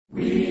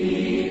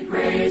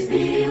praise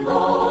thee,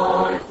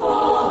 Lord,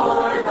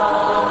 for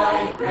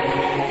thy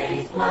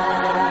great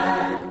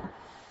plan,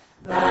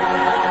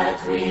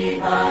 that we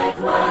thy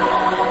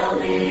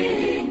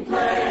dwelling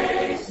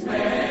place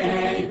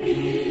may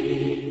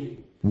be.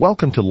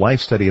 Welcome to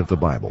Life Study of the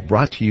Bible,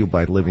 brought to you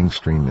by Living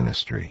Stream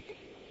Ministry.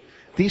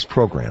 These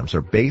programs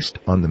are based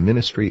on the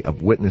ministry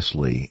of Witness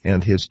Lee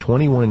and his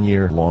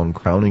 21-year-long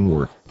crowning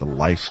work, The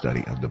Life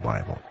Study of the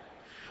Bible.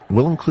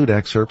 We'll include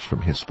excerpts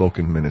from his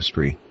spoken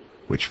ministry,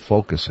 which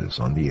focuses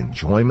on the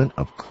enjoyment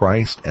of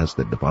Christ as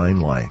the divine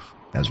life,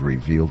 as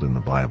revealed in the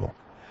Bible.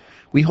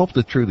 We hope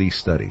that through these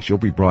studies you'll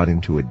be brought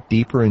into a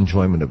deeper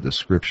enjoyment of the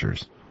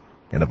Scriptures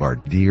and of our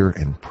dear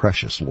and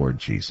precious Lord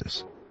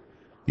Jesus.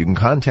 You can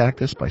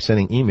contact us by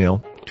sending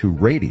email to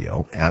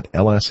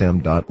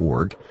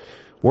radio@lsm.org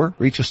or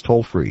reach us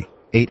toll-free,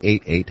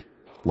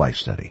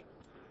 888-LIFE-STUDY.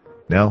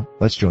 Now,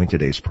 let's join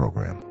today's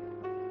program.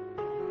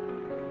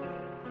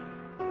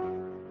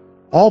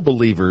 All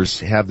believers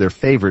have their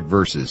favorite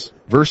verses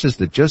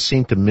that just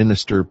seem to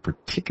minister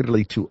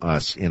particularly to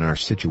us in our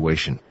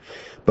situation.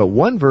 But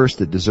one verse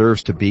that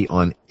deserves to be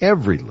on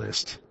every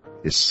list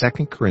is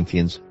 2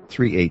 Corinthians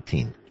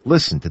 3:18.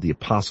 Listen to the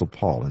Apostle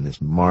Paul in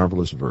this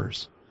marvelous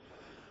verse.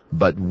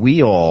 But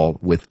we all,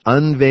 with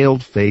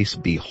unveiled face,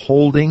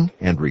 beholding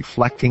and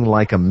reflecting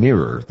like a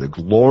mirror the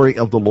glory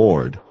of the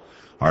Lord,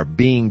 are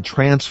being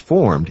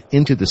transformed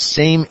into the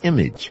same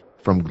image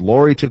from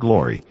glory to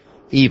glory,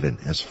 even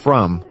as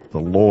from the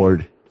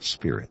Lord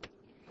Spirit.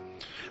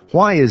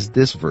 Why is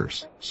this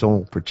verse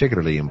so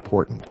particularly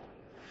important?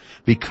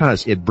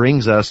 Because it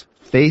brings us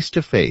face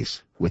to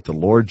face with the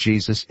Lord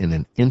Jesus in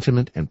an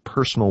intimate and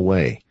personal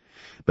way,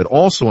 but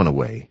also in a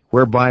way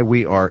whereby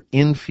we are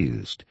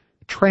infused,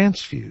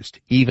 transfused,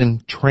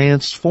 even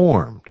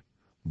transformed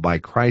by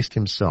Christ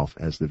himself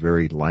as the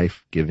very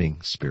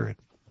life-giving Spirit.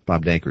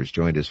 Bob Danker has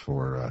joined us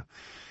for a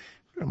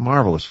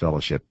marvelous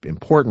fellowship,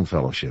 important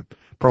fellowship,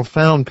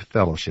 profound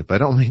fellowship. I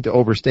don't mean to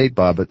overstate,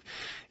 Bob, but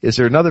is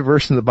there another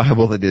verse in the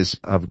Bible that is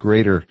of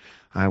greater,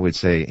 I would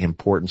say,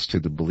 importance to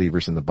the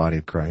believers in the body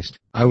of Christ?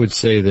 I would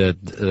say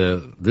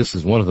that this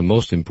is one of the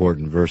most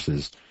important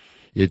verses.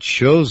 It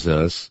shows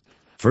us,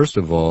 first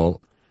of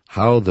all,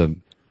 how the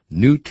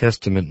New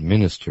Testament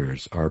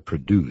ministers are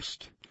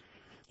produced.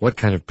 What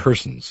kind of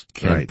persons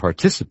can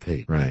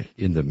participate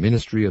in the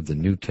ministry of the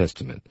New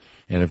Testament?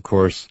 And of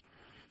course,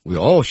 we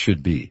all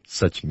should be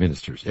such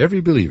ministers.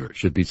 Every believer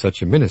should be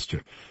such a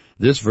minister.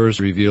 This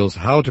verse reveals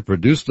how to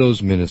produce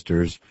those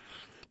ministers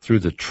through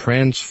the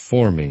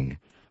transforming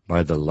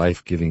by the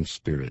life-giving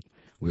Spirit.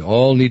 We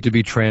all need to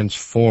be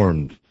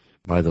transformed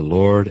by the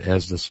Lord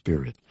as the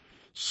Spirit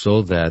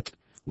so that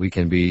we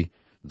can be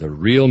the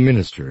real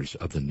ministers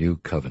of the new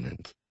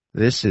covenant.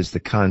 This is the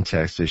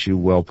context, as you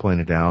well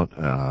pointed out,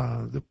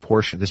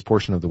 this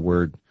portion of the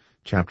Word,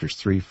 chapters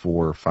 3,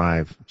 4,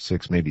 5,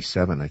 6, maybe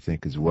 7, I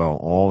think, as well,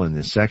 all in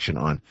this section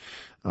on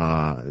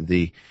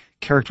the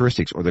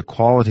characteristics or the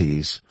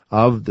qualities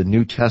of the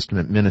New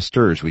Testament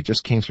ministers. We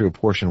just came through a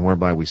portion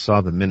whereby we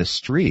saw the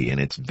ministry and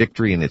its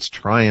victory and its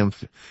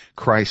triumph,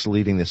 Christ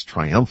leading this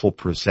triumphal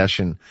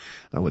procession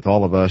with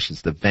all of us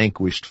as the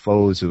vanquished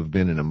foes who have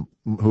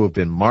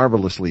been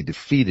marvelously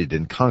defeated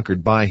and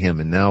conquered by him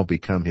and now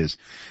become his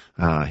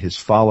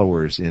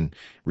followers in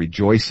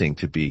rejoicing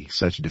to be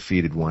such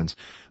defeated ones.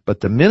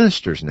 But the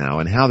ministers now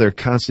and how they're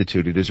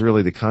constituted is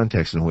really the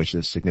context in which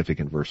this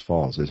significant verse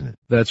falls, isn't it?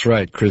 That's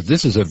right, Chris.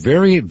 This is a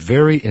very,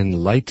 very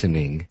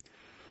enlightening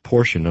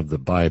portion of the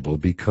Bible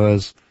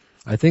because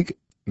I think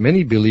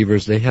many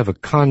believers, they have a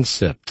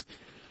concept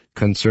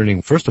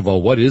concerning, first of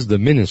all, what is the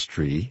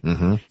ministry,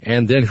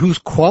 and then who's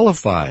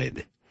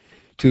qualified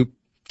to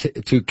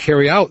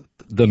carry out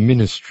the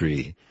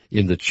ministry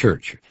in the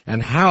church,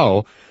 and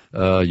how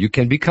you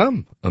can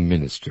become a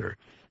minister.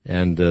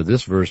 And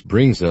this verse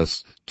brings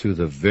us to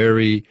the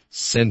very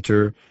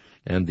center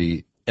and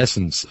the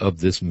essence of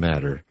this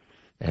matter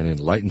and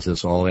enlightens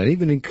us all and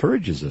even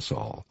encourages us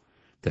all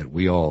that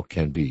we all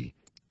can be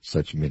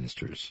such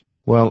ministers.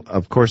 Well,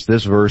 of course,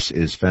 this verse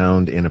is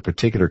found in a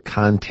particular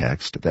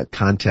context. That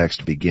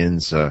context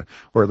begins, or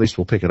at least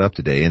we'll pick it up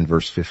today, in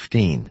verse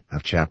 15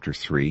 of chapter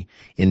 3.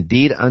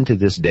 Indeed, unto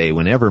this day,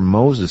 whenever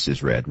Moses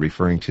is read,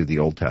 referring to the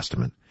Old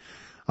Testament,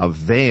 a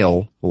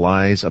veil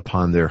lies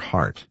upon their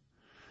heart.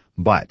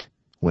 But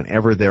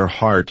whenever their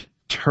heart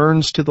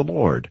turns to the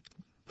Lord,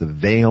 the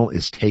veil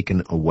is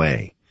taken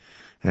away.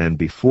 And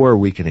before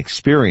we can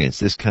experience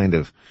this kind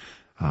of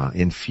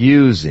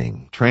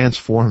infusing,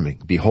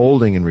 transforming,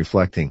 beholding, and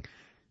reflecting,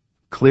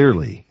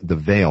 clearly the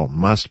veil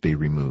must be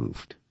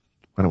removed.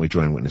 Why don't we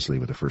join Witness Lee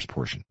with the first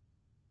portion?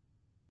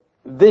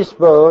 This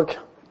book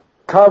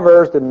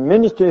covers the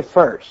ministry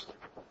first,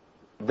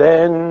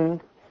 then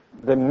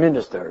the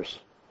ministers.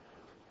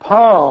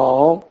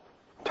 Paul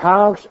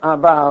talks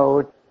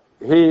about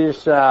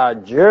his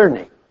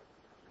journey,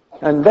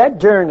 and that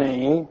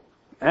journey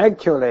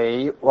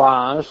actually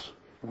was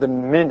the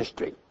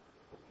ministry,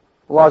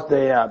 was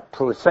the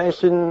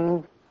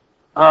procession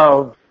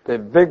of the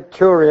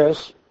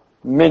victorious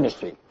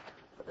ministry.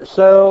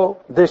 So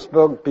this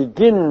book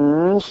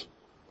begins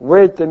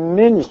with the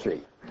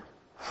ministry.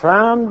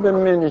 From the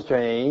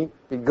ministry,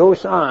 it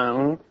goes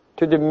on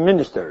to the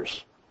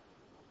ministers.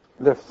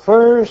 The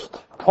first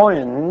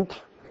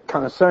point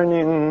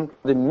concerning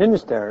the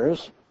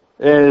ministers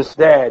is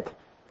that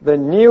the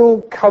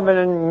new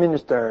covenant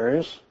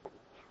ministers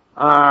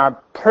are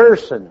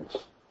persons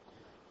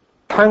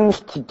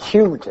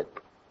constituted,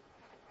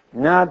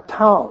 not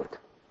taught,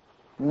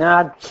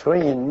 not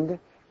trained,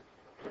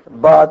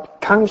 but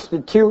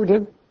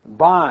constituted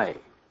by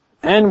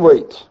and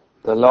with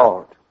the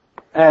Lord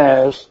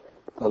as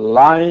the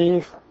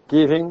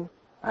life-giving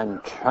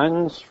and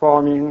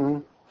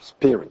transforming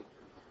Spirit.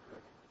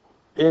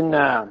 In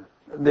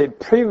the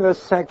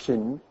previous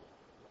section,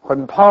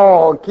 when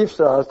Paul gives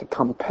us the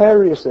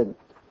comparison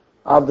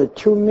of the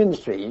two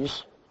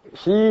ministries,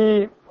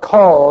 he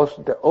calls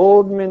the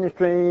old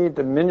ministry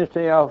the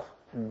ministry of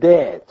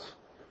death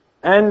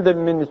and the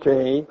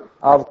ministry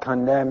of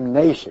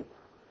condemnation.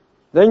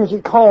 Then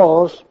he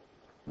calls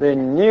the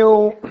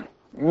new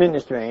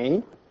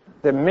ministry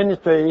the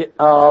ministry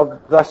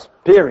of the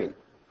Spirit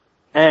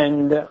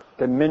and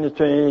the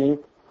ministry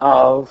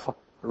of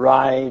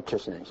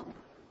righteousness.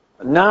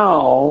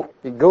 Now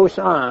it goes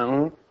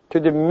on to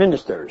the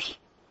ministers.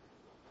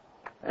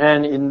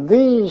 And in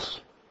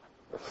this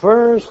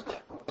first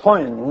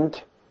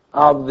point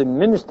of the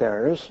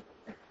ministers,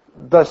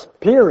 the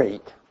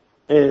Spirit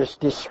is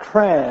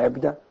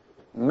described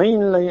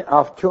mainly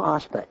of two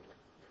aspects: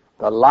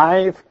 the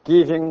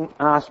life-giving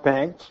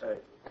aspect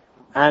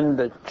and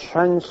the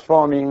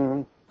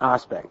transforming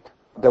aspect.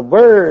 The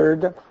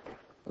word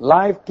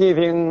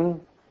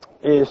life-giving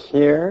is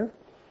here,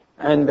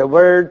 and the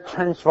word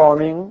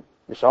transforming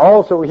is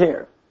also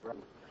here.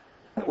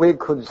 We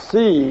could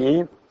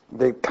see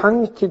the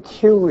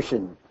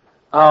constitution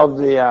of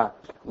the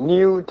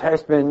New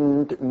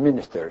Testament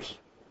ministers.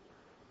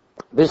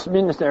 These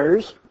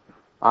ministers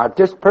are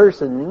just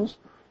persons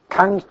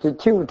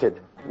constituted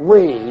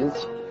with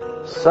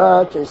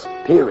such a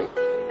Spirit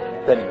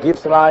that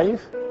gives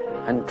life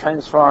and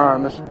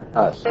transforms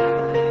us.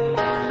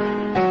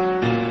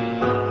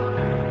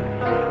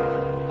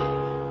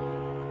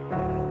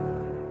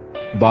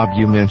 Bob,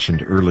 you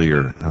mentioned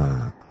earlier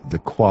the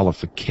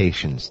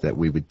qualifications that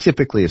we would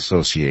typically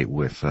associate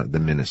with the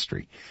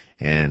ministry,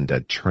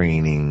 and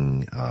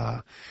training,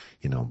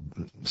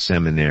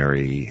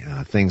 seminary,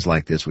 things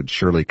like this would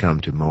surely come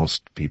to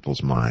most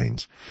people's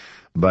minds.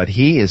 But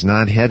he is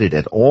not headed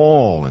at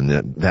all in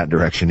that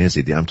direction, is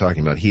he? I'm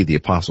talking about the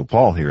Apostle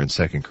Paul here in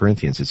 2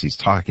 Corinthians, as he's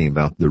talking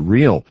about the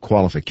real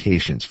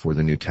qualifications for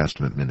the New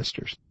Testament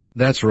ministers.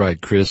 That's right,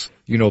 Chris.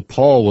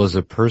 Paul was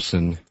a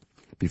person,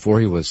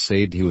 before he was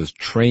saved, he was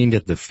trained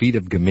at the feet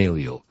of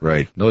Gamaliel.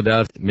 Right. No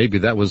doubt, maybe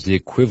that was the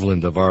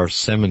equivalent of our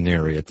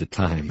seminary at the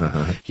time.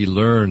 Uh-huh. He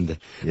learned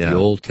the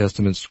Old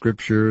Testament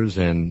scriptures,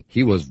 and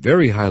he was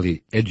very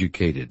highly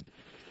educated.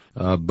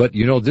 But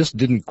this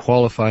didn't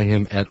qualify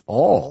him at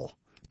all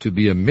to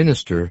be a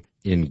minister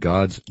in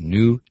God's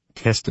New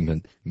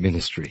Testament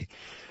ministry.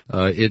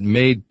 It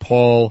made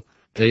Paul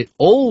an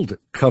old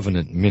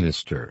covenant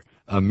minister,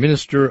 a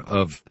minister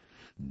of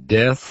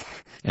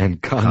death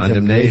and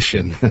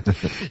condemnation.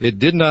 It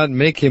did not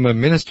make him a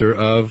minister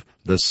of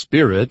the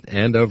Spirit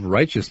and of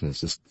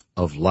righteousness,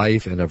 of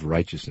life and of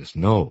righteousness.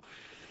 No.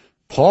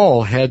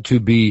 Paul had to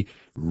be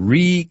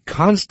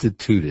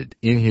reconstituted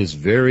in his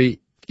very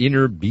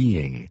inner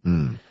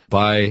being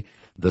by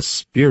the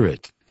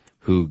Spirit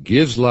who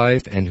gives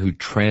life and who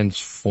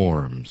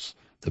transforms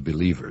the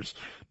believers.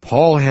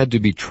 Paul had to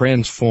be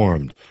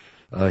transformed.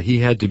 He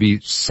had to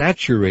be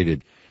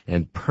saturated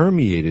and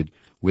permeated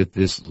with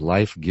this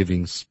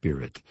life-giving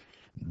Spirit.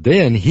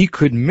 Then he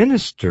could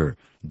minister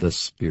the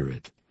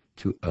Spirit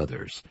to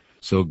others.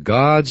 So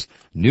God's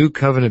new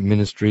covenant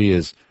ministry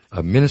is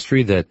a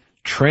ministry that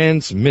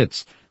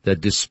transmits, that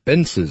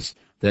dispenses,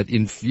 that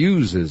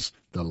infuses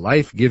the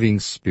life-giving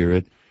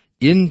Spirit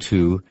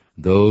into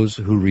those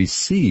who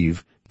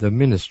receive the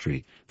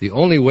ministry. The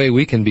only way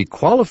we can be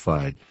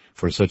qualified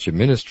for such a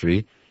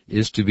ministry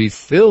is to be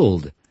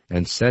filled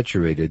and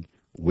saturated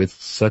with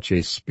such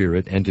a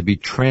Spirit and to be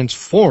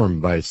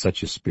transformed by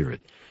such a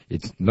Spirit.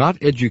 It's not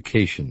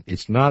education.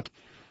 It's not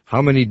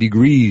how many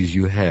degrees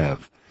you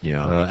have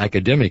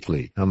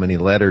academically. How many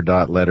letter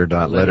dot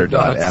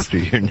after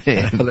your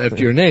name.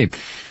 After your name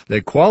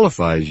that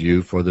qualifies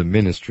you for the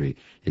ministry.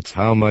 It's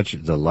how much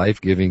the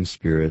life-giving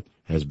Spirit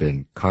has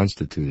been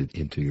constituted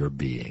into your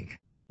being.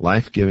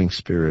 Life-giving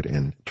Spirit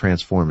and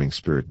transforming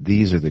Spirit.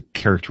 These are the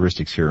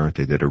characteristics here, aren't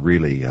they, that are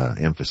really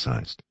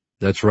emphasized?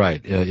 That's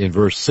right. In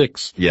verse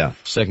 6,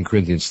 2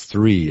 Corinthians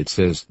 3, it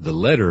says, the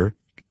letter,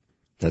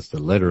 that's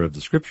the letter of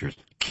the Scriptures,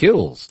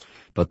 kills,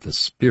 but the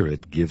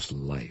Spirit gives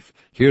life.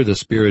 Here the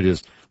Spirit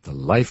is the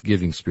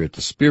life-giving Spirit,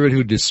 the Spirit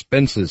who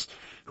dispenses,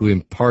 who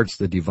imparts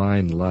the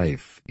divine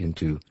life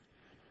into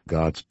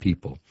God's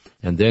people.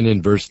 And then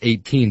in verse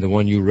 18, the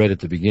one you read at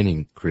the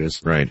beginning,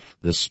 Chris, right,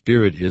 the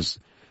Spirit is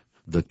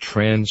the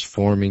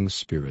transforming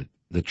Spirit.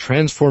 The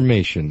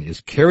transformation is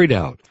carried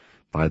out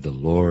by the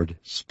Lord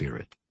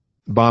Spirit.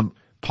 Bob,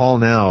 Paul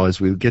now,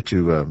 as we get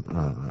to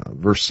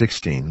verse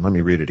 16, let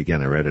me read it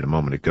again. I read it a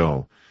moment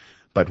ago.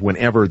 But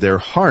whenever their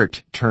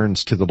heart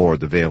turns to the Lord,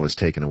 the veil is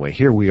taken away.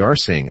 Here we are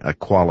seeing a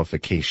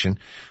qualification,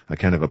 a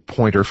kind of a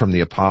pointer from the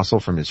apostle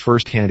from his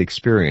first-hand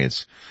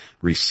experience,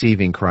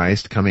 receiving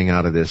Christ, coming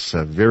out of this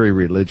very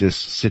religious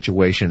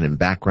situation and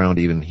background.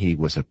 Even he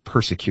was a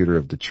persecutor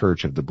of the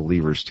church, of the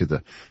believers to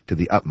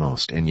the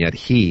utmost. And yet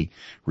he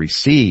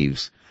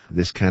receives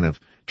this kind of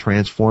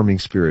transforming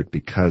spirit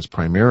because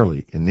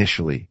primarily,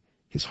 initially,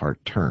 his heart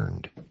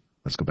turned.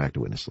 Let's go back to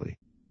Witness Lee.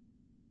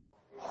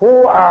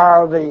 Who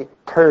are the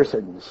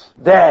persons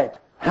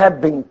that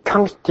have been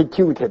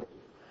constituted?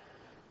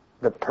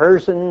 The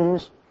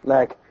persons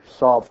like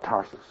Saul of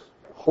Tarsus,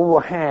 who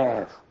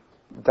have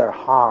their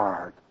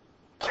heart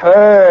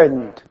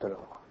turned to the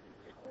Lord.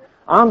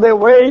 On their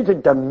way to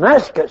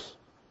Damascus,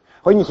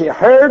 when he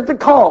heard the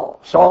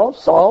call, Saul,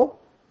 Saul,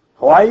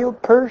 why you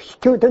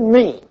persecuting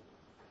me?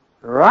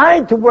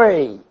 Right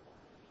away,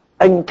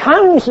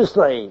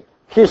 unconsciously,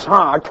 his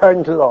heart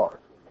turned to the Lord.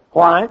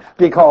 Why?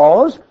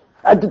 Because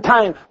at the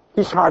time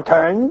his heart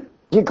turned,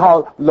 he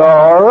called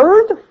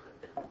Lord.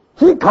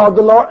 He called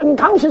the Lord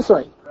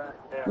unconsciously.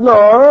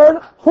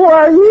 Lord, who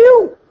are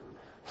you?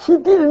 He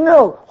didn't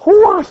know who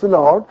was the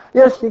Lord.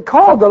 Yes, he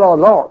called the Lord,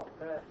 Lord.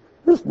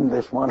 Isn't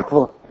this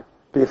wonderful?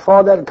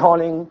 Before that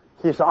calling,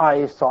 his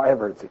eyes saw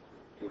everything.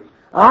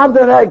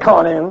 After that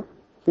calling,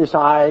 his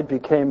eye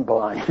became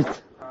blind.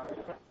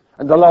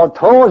 And the Lord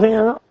told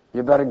him,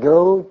 you better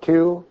go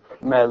to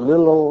my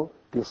little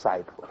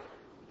disciple,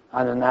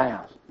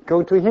 Ananias.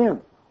 Go to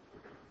him.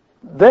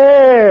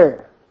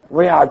 There,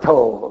 we are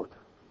told,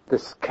 the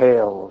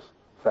scales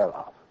fell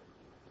off.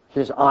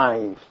 His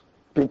eyes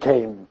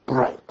became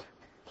bright.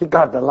 He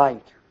got the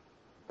light.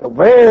 The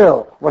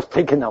veil was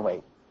taken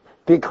away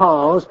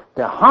because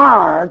the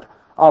heart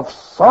of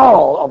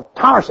Saul of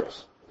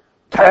Tarsus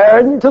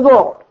turned to the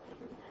Lord.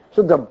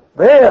 So the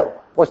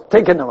veil was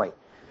taken away.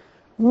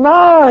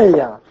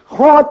 My,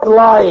 what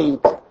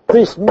light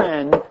this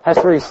man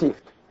has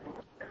received.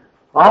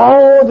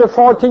 All the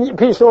 14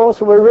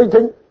 epistles were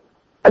written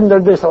under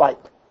this light.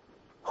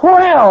 Who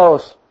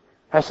else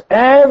has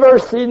ever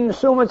seen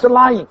so much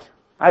light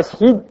as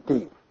he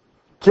did?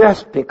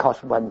 Just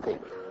because one thing.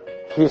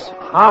 His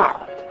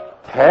heart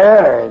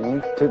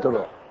turned to the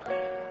Lord.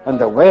 And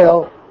the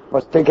veil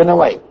was taken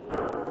away.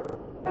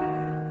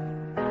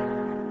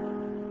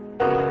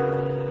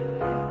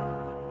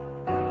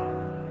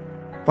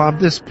 Bob,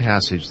 this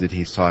passage that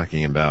he's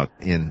talking about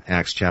in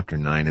Acts chapter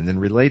 9 and then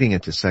relating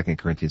it to 2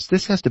 Corinthians,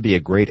 this has to be a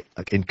great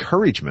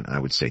encouragement, I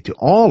would say, to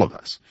all of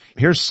us.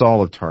 Here's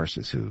Saul of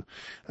Tarsus, who,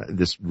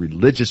 this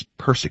religious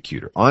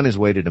persecutor, on his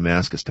way to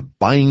Damascus to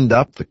bind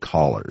up the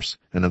callers.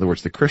 In other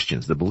words, the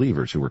Christians, the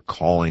believers who were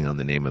calling on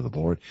the name of the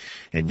Lord.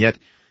 And yet,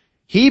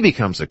 he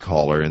becomes a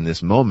caller in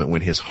this moment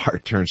when his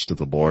heart turns to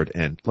the Lord.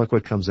 And look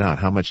what comes out,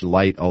 how much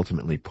light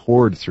ultimately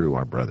poured through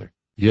our brother.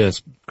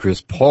 Yes,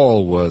 Chris,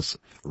 Paul was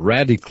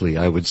radically,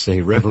 I would say,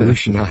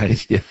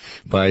 revolutionized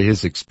by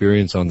his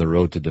experience on the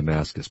road to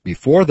Damascus.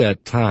 Before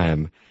that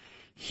time,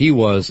 he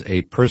was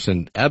a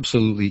person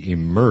absolutely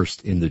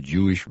immersed in the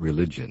Jewish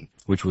religion,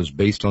 which was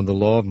based on the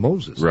law of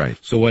Moses. Right.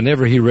 So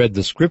whenever he read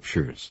the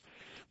scriptures,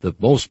 the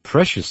most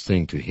precious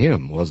thing to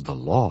him was the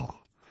law.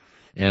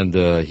 And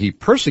he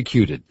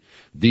persecuted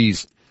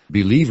these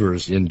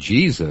believers in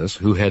Jesus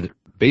who had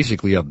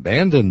basically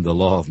abandoned the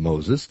law of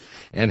Moses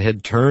and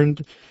had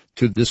turned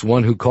to this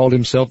one who called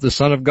himself the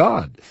Son of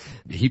God.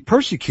 He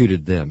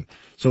persecuted them.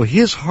 So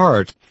his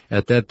heart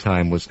at that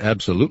time was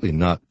absolutely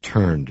not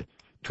turned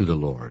to the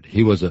Lord.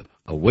 He was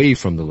away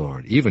from the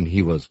Lord. Even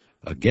he was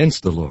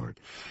against the Lord.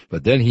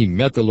 But then he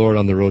met the Lord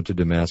on the road to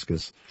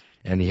Damascus,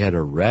 and he had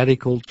a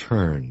radical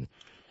turn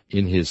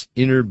in his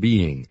inner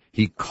being.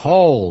 He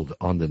called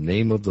on the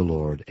name of the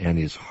Lord, and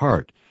his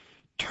heart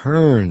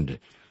turned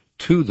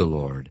to the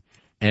Lord.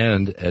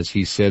 And as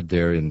he said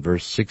there in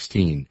verse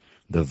 16,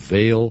 the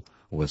veil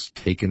was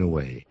taken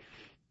away.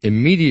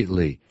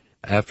 Immediately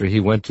after he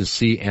went to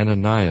see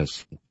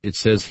Ananias, it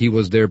says he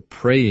was there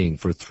praying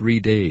for 3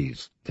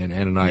 days, and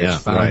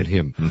Ananias found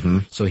him. Mm-hmm.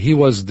 So he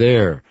was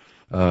there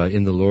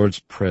in the Lord's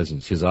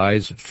presence. His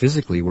eyes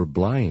physically were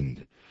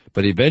blind,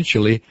 but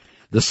eventually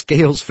the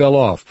scales fell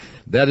off.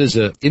 That is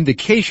an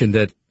indication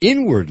that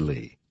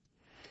inwardly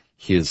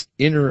his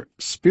inner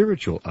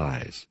spiritual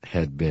eyes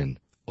had been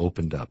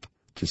opened up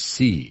to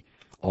see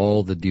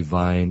all the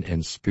divine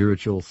and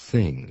spiritual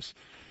things.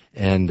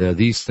 And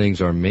these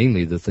things are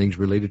mainly the things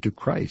related to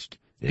Christ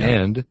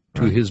and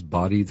to his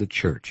body, the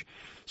church.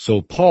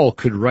 So Paul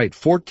could write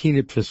 14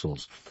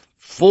 epistles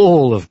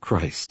full of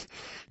Christ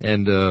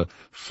and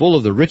full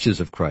of the riches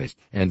of Christ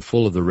and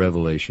full of the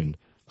revelation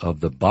of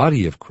the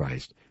body of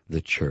Christ, the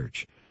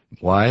church.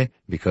 Why?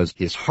 Because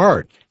his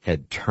heart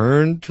had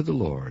turned to the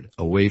Lord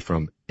away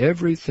from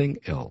everything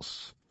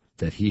else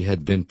that he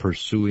had been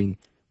pursuing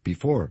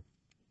before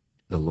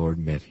the Lord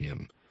met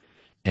him.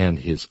 And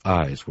his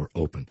eyes were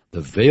open.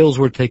 The veils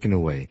were taken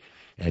away,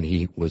 and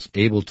he was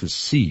able to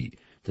see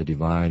the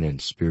divine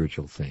and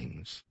spiritual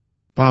things.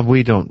 Bob,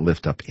 we don't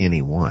lift up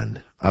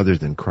anyone other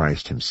than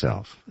Christ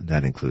himself.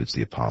 That includes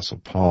the Apostle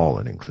Paul.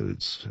 It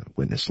includes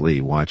Witness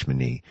Lee, Watchman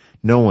Nee.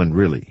 No one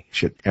really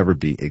should ever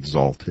be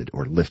exalted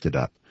or lifted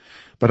up.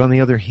 But on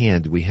the other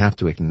hand, we have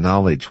to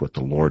acknowledge what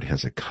the Lord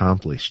has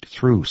accomplished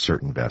through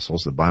certain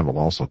vessels. The Bible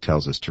also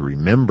tells us to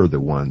remember the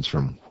ones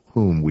from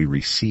whom we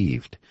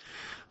received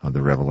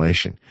the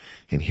revelation.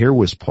 And here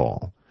was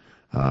Paul,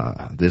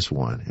 this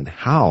one, and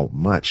how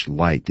much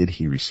light did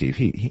he receive?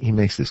 He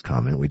makes this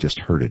comment, we just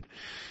heard it.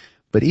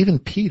 But even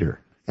Peter,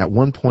 at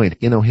one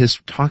point, his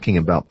talking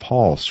about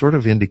Paul sort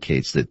of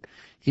indicates that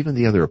even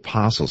the other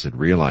apostles had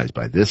realized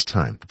by this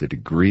time the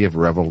degree of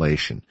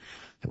revelation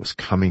that was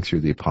coming through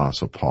the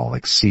Apostle Paul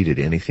exceeded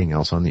anything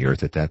else on the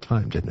earth at that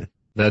time, didn't it?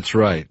 That's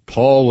right.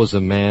 Paul was a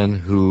man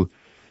who,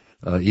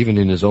 even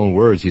in his own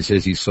words, he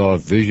says he saw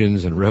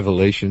visions and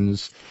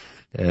revelations,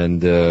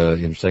 and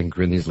in 2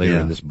 Corinthians later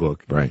in this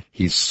book, right.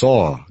 He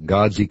saw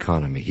God's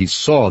economy. He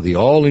saw the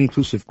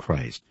all-inclusive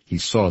Christ. He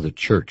saw the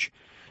church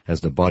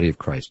as the body of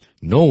Christ.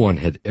 No one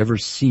had ever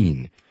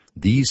seen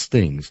these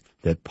things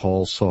that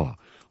Paul saw,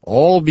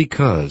 all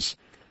because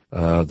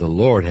the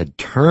Lord had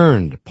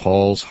turned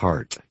Paul's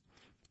heart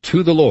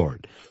to the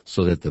Lord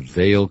so that the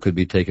veil could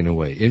be taken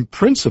away. In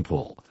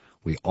principle,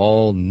 we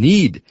all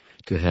need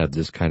to have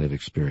this kind of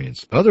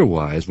experience.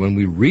 Otherwise, when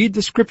we read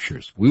the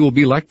Scriptures, we will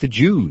be like the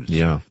Jews,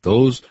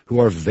 those who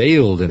are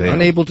veiled and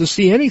unable to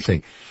see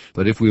anything.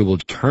 But if we will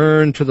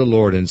turn to the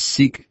Lord and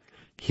seek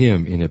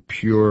Him in a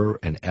pure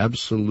and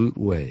absolute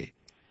way,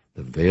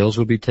 the veils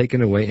will be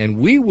taken away, and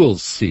we will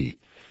see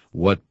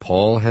what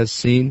Paul has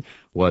seen,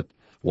 what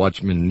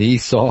Watchman Nee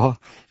saw,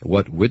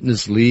 what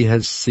Witness Lee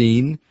has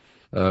seen.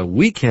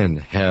 We can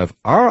have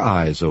our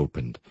eyes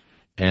opened,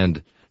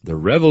 and the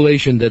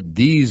revelation that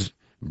these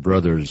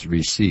brothers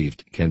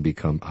received can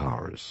become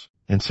ours.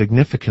 And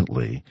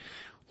significantly,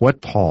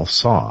 what Paul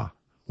saw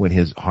when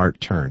his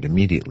heart turned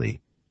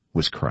immediately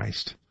was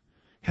Christ.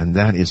 And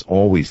that is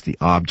always the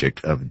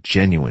object of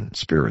genuine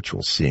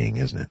spiritual seeing,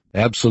 isn't it?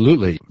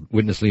 Absolutely.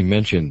 Witness Lee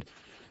mentioned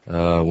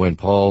when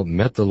Paul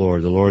met the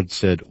Lord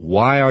said,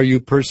 "Why are you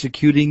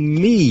persecuting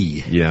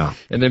me?" Yeah.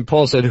 And then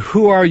Paul said,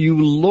 "Who are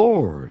you,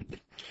 Lord?"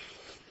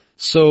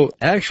 So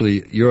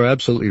actually, you're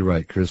absolutely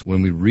right, Chris.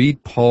 When we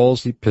read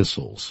Paul's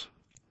epistles,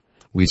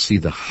 we see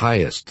the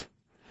highest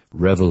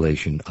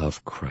revelation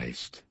of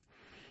Christ.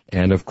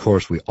 And of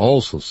course, we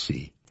also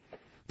see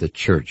the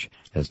church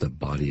as the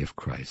body of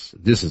Christ.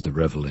 This is the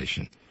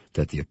revelation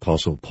that the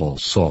Apostle Paul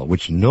saw,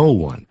 which no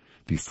one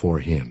before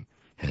him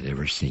had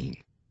ever seen.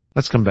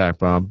 Let's come back,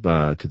 Bob,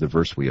 to the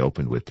verse we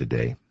opened with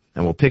today.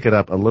 And we'll pick it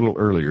up a little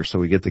earlier so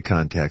we get the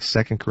context.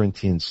 2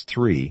 Corinthians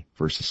 3,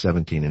 verses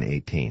 17 and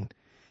 18.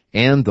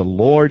 And the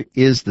Lord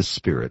is the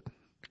Spirit,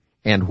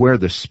 and where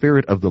the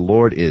Spirit of the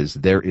Lord is,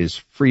 there is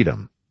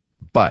freedom.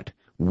 But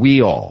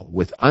we all,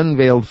 with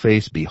unveiled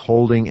face,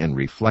 beholding and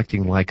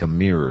reflecting like a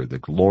mirror the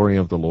glory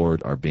of the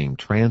Lord, are being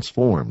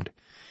transformed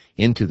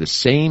into the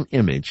same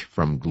image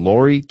from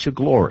glory to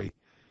glory,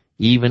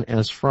 even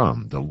as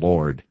from the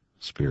Lord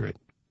Spirit.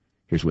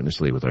 Here's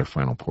Witness Lee with our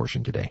final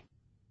portion today.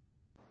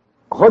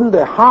 When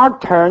the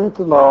heart turns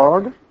to the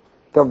Lord,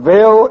 the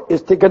veil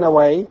is taken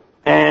away,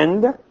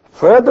 and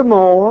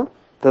furthermore,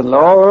 the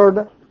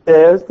Lord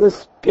is the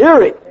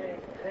Spirit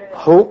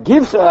who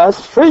gives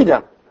us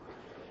freedom.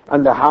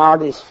 And the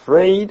heart is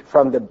freed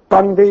from the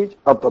bondage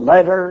of the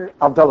letter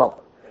of the law.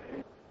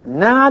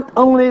 Not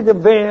only the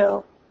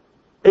veil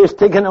is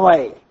taken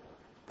away,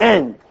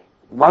 and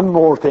one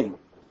more thing,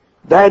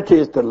 that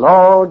is the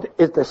Lord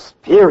is the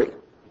Spirit.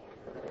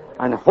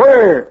 And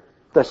where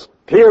the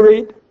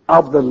Spirit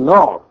of the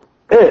Lord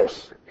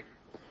is,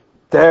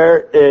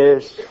 there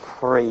is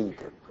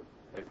freedom.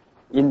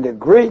 In the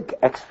Greek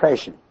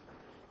expression,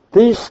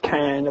 this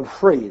kind of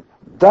freedom,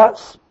 the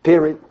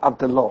Spirit of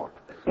the Lord,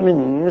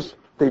 means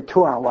the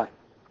two are one.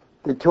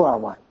 The two are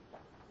one.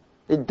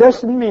 It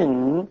doesn't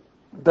mean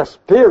the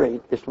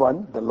Spirit is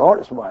one, the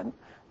Lord is one.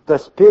 The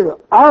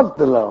Spirit of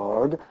the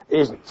Lord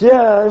is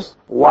just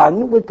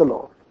one with the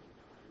Lord.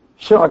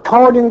 So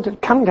according to the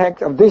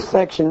context of this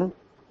section,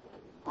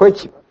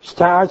 which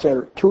starts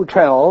at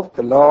 2:12,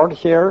 the Lord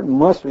here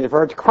must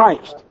refer to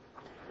Christ.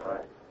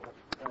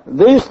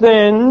 This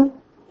then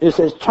is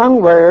a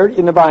strong word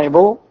in the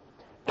Bible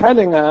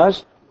telling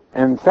us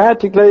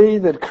emphatically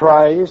that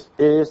Christ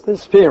is the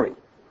Spirit.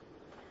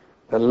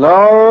 The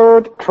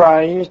Lord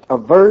Christ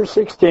of verse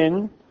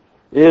 16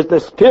 is the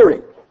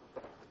Spirit.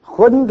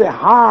 When the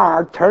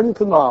heart turns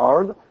to the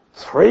Lord,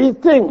 three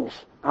things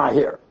are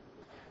here.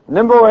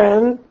 Number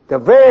one, the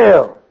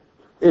veil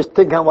is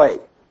taken away.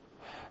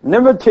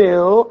 Number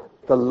two,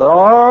 the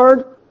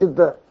Lord is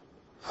the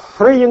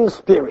freeing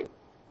Spirit,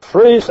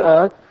 frees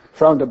us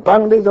from the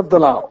bondage of the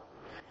law.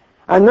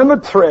 And number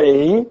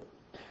three,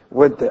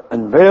 with the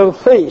unveiled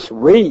face,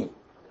 we,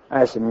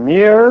 as a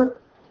mirror,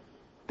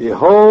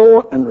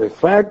 behold and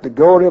reflect the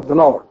glory of the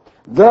Lord,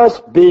 thus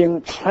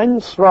being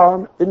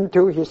transformed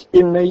into His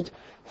image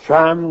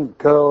from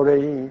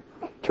glory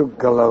to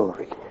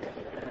glory.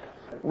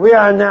 We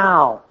are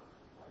now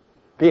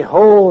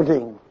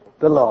beholding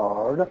the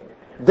Lord,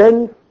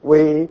 then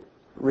we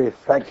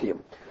reflect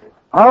him.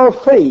 Our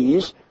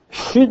face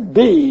should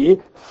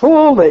be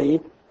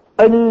fully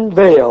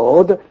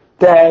unveiled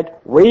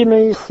that we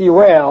may see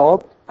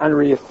well and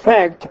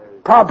reflect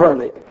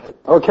properly.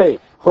 Okay,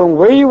 when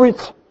we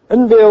with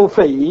unveiled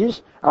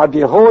face are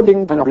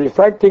beholding and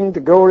reflecting the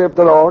glory of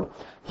the Lord,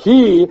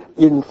 he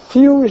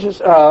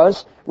infuses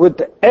us with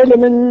the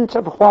elements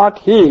of what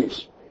he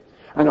is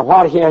and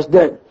what he has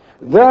done.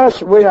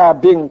 Thus we are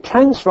being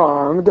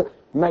transformed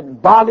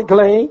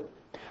metabolically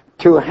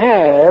to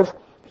have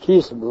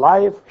his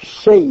life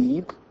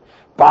shape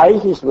by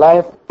his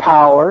life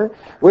power,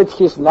 with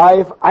his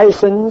life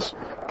essence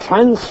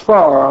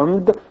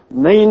transformed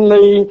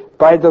mainly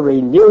by the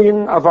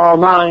renewing of our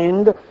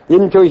mind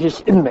into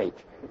his image.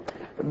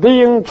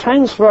 Being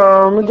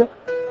transformed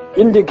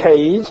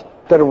indicates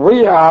that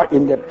we are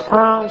in the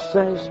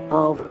process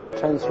of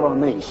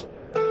transformation.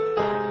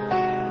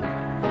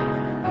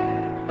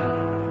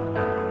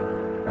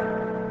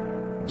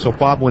 So,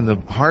 Bob, when the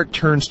heart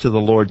turns to the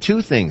Lord,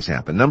 two things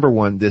happen. Number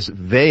one, this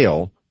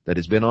veil that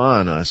has been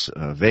on us,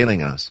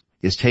 veiling us,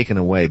 is taken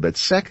away. But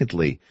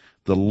secondly,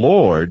 the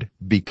Lord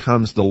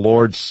becomes the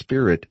Lord's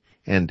Spirit,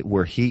 and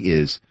where he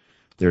is,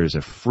 there is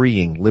a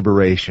freeing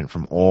liberation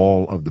from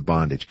all of the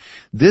bondage.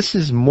 This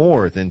is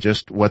more than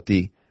just what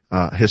the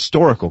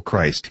historical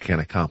Christ can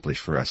accomplish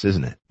for us,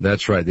 isn't it?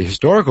 That's right. The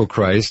historical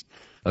Christ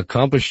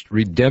accomplished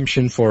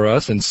redemption for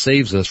us and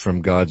saves us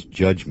from God's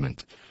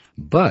judgment.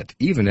 But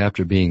even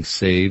after being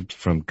saved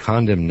from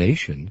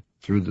condemnation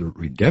through the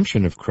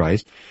redemption of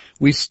Christ,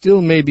 we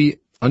still may be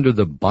under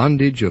the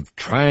bondage of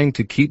trying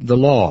to keep the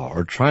law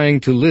or trying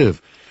to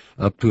live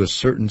up to a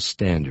certain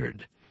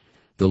standard.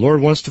 The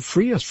Lord wants to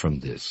free us from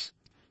this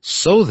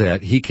so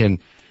that he can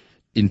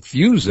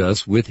infuse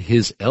us with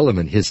his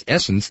element, his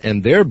essence,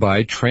 and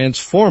thereby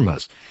transform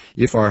us.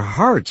 If our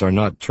hearts are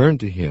not turned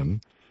to him,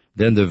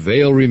 then the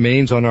veil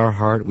remains on our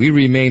heart. We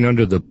remain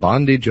under the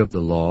bondage of the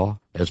law,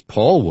 as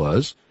Paul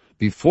was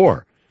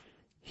before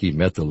he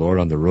met the Lord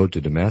on the road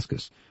to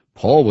Damascus.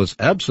 Paul was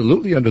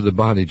absolutely under the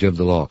bondage of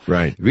the law.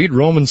 Right. Read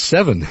Romans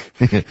 7.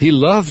 He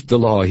loved the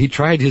law. He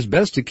tried his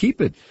best to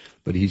keep it.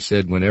 But he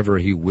said whenever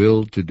he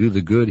willed to do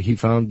the good, he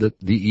found that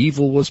the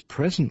evil was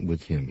present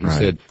with him. He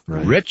said,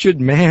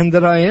 wretched man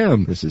that I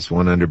am. This is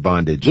one under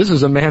bondage. This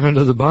is a man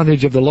under the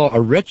bondage of the law,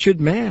 a wretched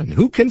man.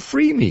 Who can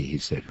free me? He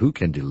said, who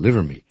can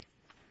deliver me?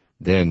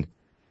 Then,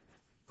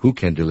 who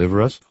can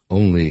deliver us?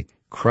 Only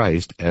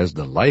Christ as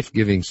the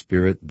life-giving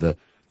Spirit, the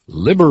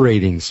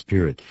liberating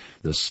Spirit,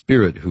 the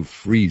Spirit who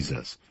frees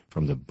us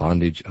from the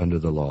bondage under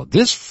the law.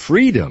 This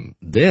freedom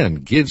then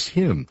gives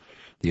him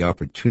the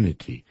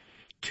opportunity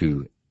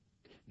to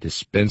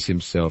dispense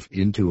himself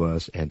into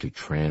us and to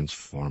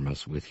transform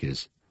us with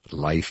his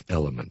life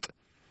element,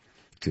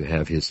 to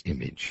have his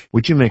image.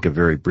 Would you make a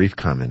very brief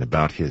comment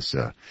about his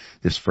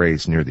this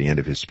phrase near the end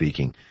of his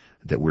speaking,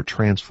 that we're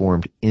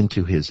transformed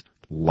into his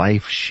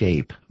life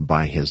shape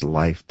by his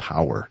life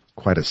power?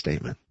 Quite a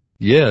statement.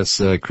 Yes,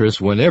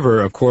 Chris,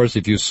 whenever, of course,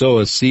 if you sow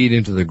a seed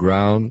into the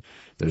ground,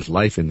 there's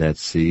life in that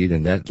seed,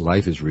 and that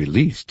life is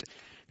released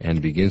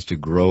and begins to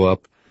grow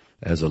up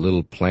as a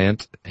little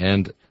plant,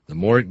 and the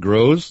more it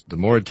grows, the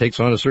more it takes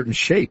on a certain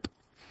shape.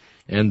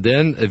 And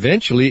then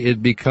eventually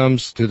it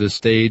becomes to the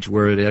stage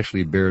where it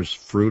actually bears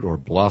fruit or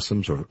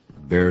blossoms or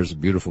bears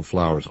beautiful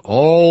flowers.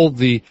 All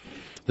the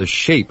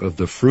shape of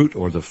the fruit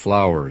or the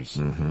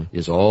flowers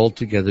is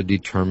altogether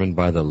determined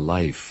by the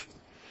life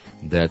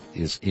that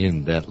is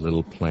in that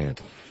little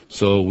plant.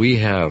 So we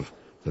have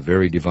the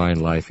very divine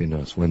life in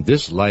us. When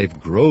this life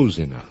grows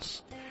in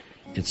us,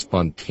 it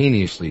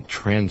spontaneously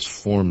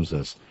transforms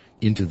us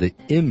into the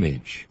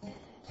image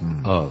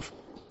of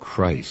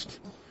Christ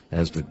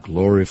as the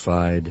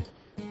glorified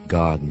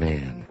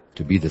God-man,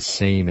 to be the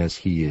same as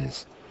he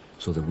is,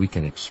 so that we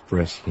can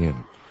express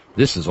him.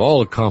 This is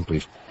all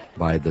accomplished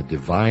by the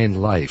divine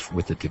life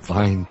with the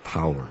divine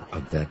power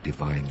of that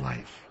divine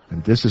life.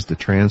 And this is the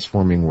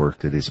transforming work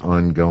that is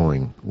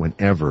ongoing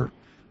whenever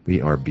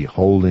we are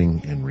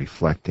beholding and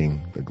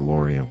reflecting the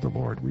glory of the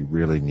Lord. We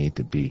really need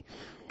to be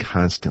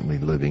constantly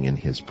living in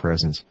his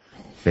presence,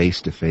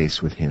 face to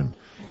face with him,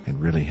 and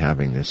really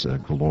having this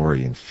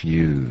glory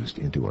infused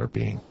into our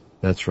being.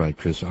 That's right,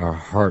 Chris. Our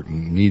heart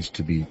needs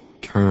to be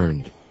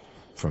turned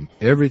from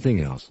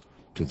everything else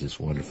to this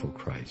wonderful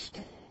Christ.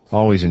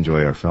 Always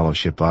enjoy our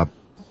fellowship, Bob.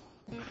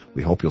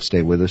 We hope you'll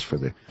stay with us for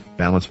the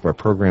balance of our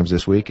programs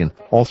this week and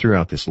all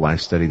throughout this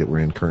life study that we're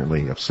in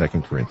currently of 2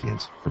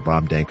 Corinthians. For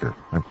Bob Danker,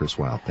 I'm Chris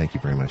Wilde. Thank you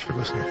very much for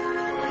listening.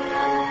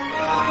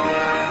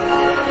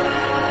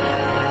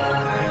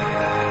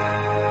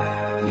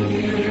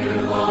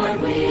 Dear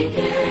Lord, we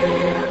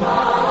give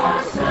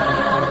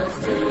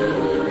ourselves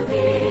to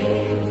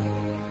Thee.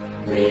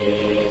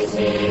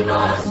 Receive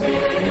us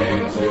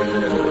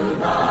into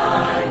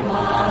Thy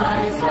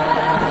wise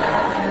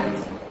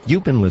hands.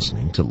 You've been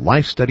listening to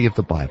Life Study of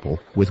the Bible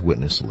with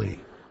Witness Lee.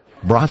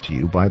 Brought to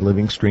you by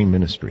Living Stream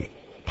Ministry,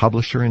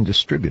 publisher and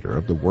distributor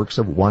of the works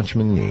of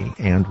Watchman Nee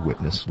and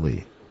Witness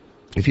Lee.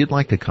 If you'd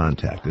like to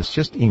contact us,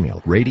 just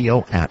email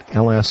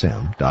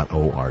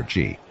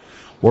radio@lsm.org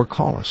or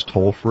call us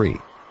toll-free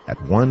at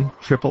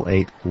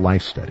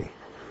 1-888-LIFE-STUDY.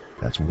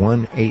 That's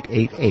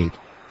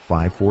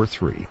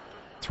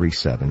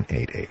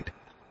 1-888-543-3788.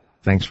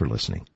 Thanks for listening.